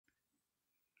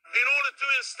order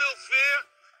to instill fear,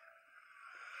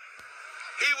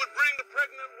 he would bring the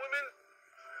pregnant women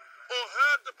or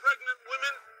herd the pregnant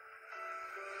women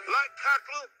like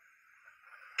cattle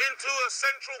into a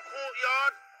central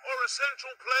courtyard or a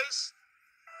central place.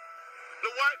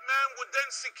 The white man would then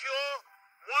secure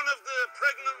one of the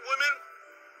pregnant women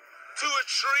to a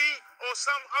tree or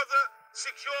some other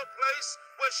secure place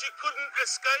where she couldn't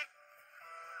escape.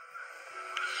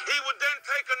 He would then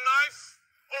take a knife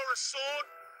or a sword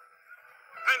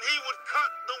and he would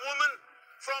cut the woman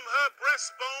from her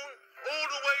breastbone all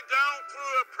the way down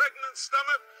through her pregnant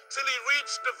stomach till he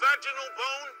reached the vaginal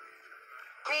bone,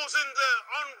 causing the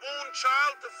unborn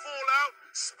child to fall out,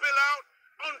 spill out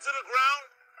onto the ground.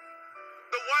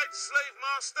 The white slave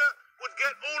master would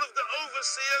get all of the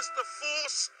overseers to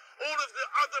force all of the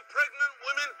other pregnant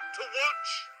women to watch.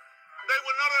 They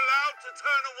were not allowed to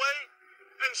turn away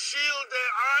and shield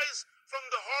their eyes from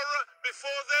the horror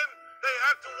before them. They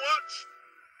had to watch.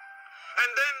 And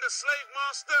then the slave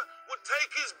master would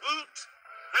take his boot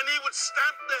and he would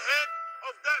stamp the head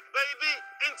of that baby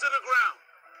into the ground.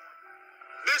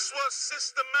 This was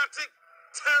systematic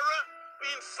terror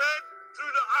being fed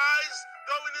through the eyes,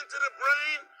 going into the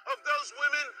brain of those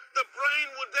women. The brain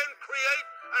would then create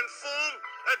and form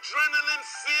adrenaline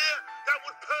fear that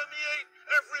would permeate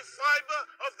every fiber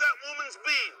of that woman's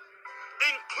being,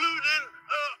 including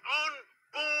her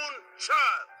unborn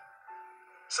child.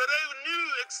 So they knew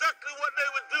exactly what they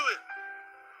were doing.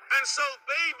 And so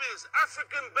babies,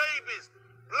 African babies,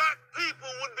 black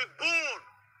people would be born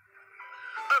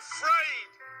afraid,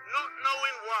 not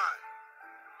knowing why,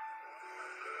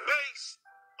 based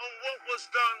on what was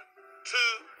done to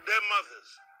their mothers.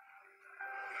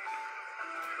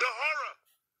 The horror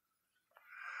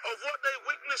of what they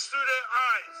witnessed through their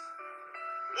eyes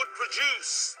would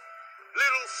produce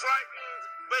little frightened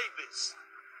babies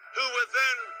who were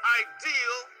then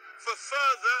ideal for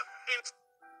further.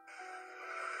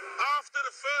 After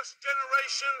the first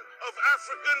generation of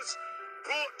Africans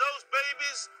brought those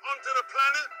babies onto the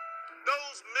planet,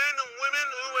 those men and women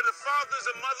who were the fathers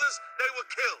and mothers, they were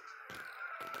killed.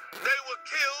 They were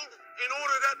killed in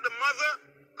order that the mother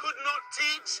could not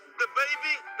teach the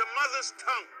baby the mother's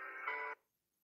tongue.